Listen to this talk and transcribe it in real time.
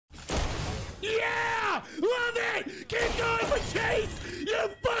Yeah! Love it! Keep going with Chase! You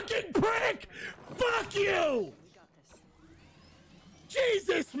fucking prick! Fuck you!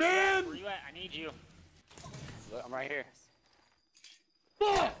 Jesus, man! Where you at? I need you. Look, I'm right here.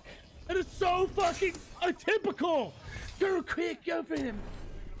 Fuck! That is so fucking atypical! Go quick, go for him!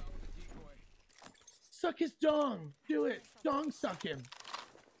 Suck his dong! Do it! Dong suck him!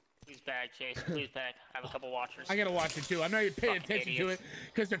 Please bag, Chase. Please bag. I have a couple watchers. I gotta watch it too. I'm not even paying Fucking attention to it idiots.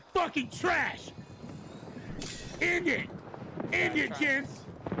 because they're fucking trash! End it! End it, gents!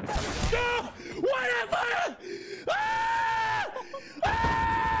 No! Whatever! Ah!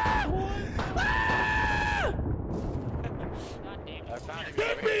 Ah! Ah! God damn it. I found it.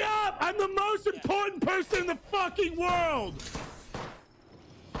 Pick me up! I'm the most important person in the fucking world!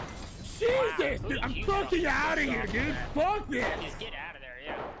 Jesus, Wow, dude, I'm you fucking dropped out of this here, off, dude. man. Fuck this. Just get out of there,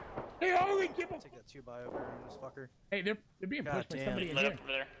 yeah. They only give a. Take that 2x over in this fucker. Hey, they're being God pushed by damn. somebody in Lit here. up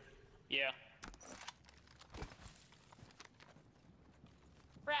over there. Yeah.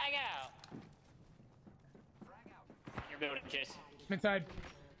 Frag out. You're building, Chase. I'm inside.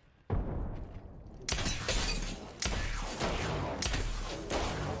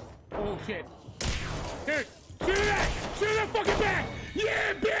 Oh shit. Dude, shoot that! Shoot that fucking back!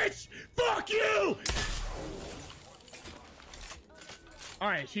 Yeah, bitch! Fuck you!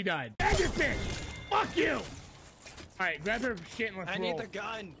 Alright, she died. Bag this bitch! Fuck you! Alright, grab her shit and let's I roll. need the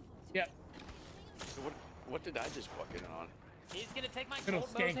gun. Yep. So what did I just walk in on? He's gonna take my Little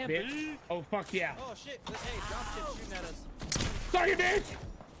gold skank Mozambique. bitch. Oh, fuck yeah. Oh shit. Hey, drop shit shooting at us. Suck it, bitch!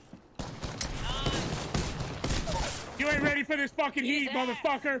 You ain't ready for this fucking heat, Jesus.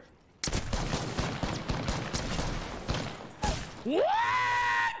 motherfucker! What?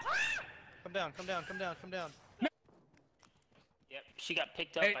 Come down, come down, come down, come down. Yep, she got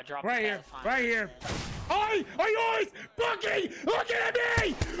picked up Hey, by dropping right here, Pathfinder. right here. Oi! Are yours? Bucky! Looking at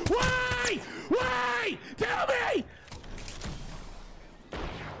me! Why? Why? Tell me!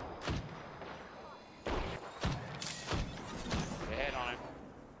 Get head on him.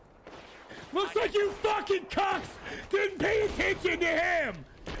 Looks like you fucking cocks didn't pay attention to him!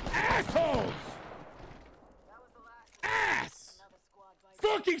 Assholes! Ass!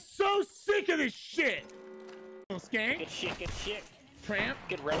 Fucking so sick of this shit! Little skank, Good shit, good shit. tramp.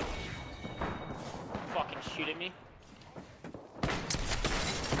 Good rep. Fucking shoot at me.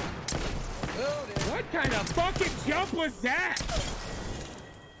 What kind of fucking jump was that?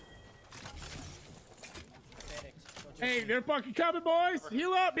 Hey, they're fucking coming, boys!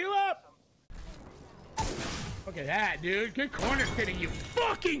 Heal up, heal up! Look at that, dude. Good corner sitting, you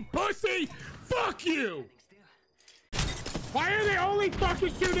fucking pussy! Fuck you! Why are they only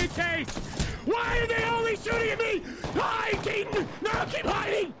fucking shooting at Chase? Why are they only shooting at me? Hide, Keaton! No, keep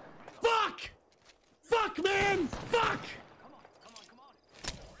hiding! Fuck! Fuck, man! Fuck!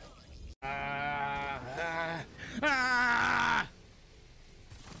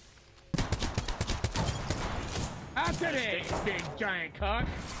 After this, big giant cock.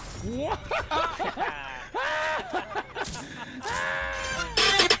 What?